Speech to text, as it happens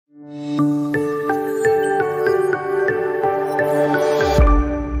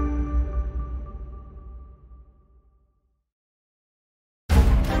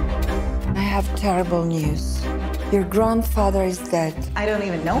news. Your grandfather is dead. I don't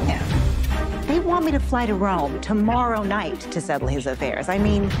even know him. They want me to fly to Rome tomorrow night to settle his affairs. I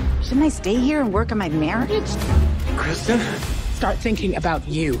mean, shouldn't I stay here and work on my marriage? Kristen? Start thinking about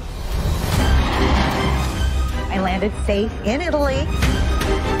you. I landed safe in Italy.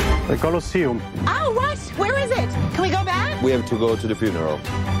 The Colosseum. Oh, what? Where is it? Can we go back? We have to go to the funeral.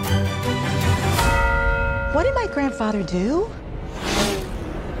 What did my grandfather do?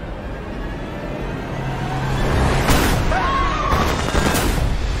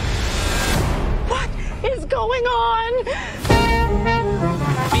 What is going on?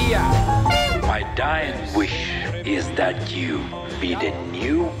 Mia, my dying wish is that you be the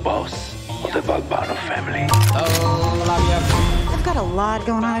new boss of the Balbano family. I've got a lot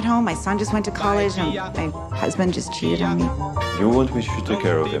going on at home. My son just went to college, and my husband just cheated on me. You want me to take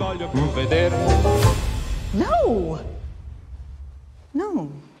care of him? No.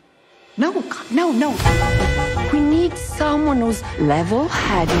 No. No, no, no. We need someone who's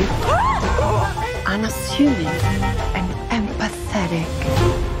level-headed, unassuming, and empathetic.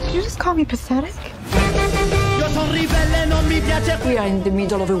 Did you just call me pathetic? We are in the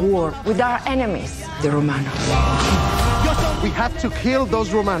middle of a war with our enemies, the Romanos. We have to kill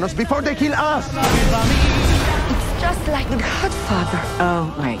those Romanos before they kill us. It's just like The Godfather.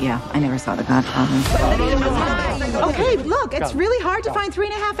 Oh, right, yeah. I never saw The Godfather. Okay, look, it's really hard to find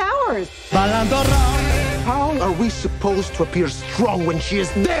 3.5 hours. How are we supposed to appear strong when she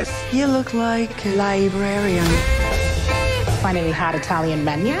is this? You look like a librarian. Find any hot Italian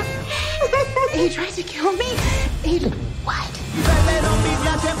men yet? He tried to kill me? What?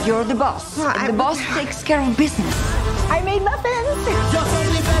 You're the boss. And the boss takes care of business. I made muffins.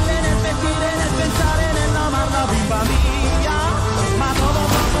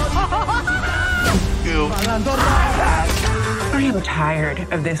 I am tired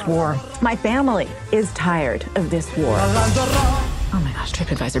of this war. My family is tired of this war. Oh my gosh,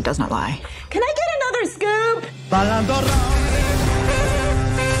 TripAdvisor does not lie. Can I get another scoop?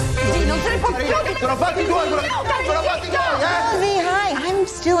 Hi, I'm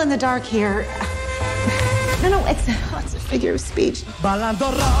still in the dark here. No, it's a figure of speech.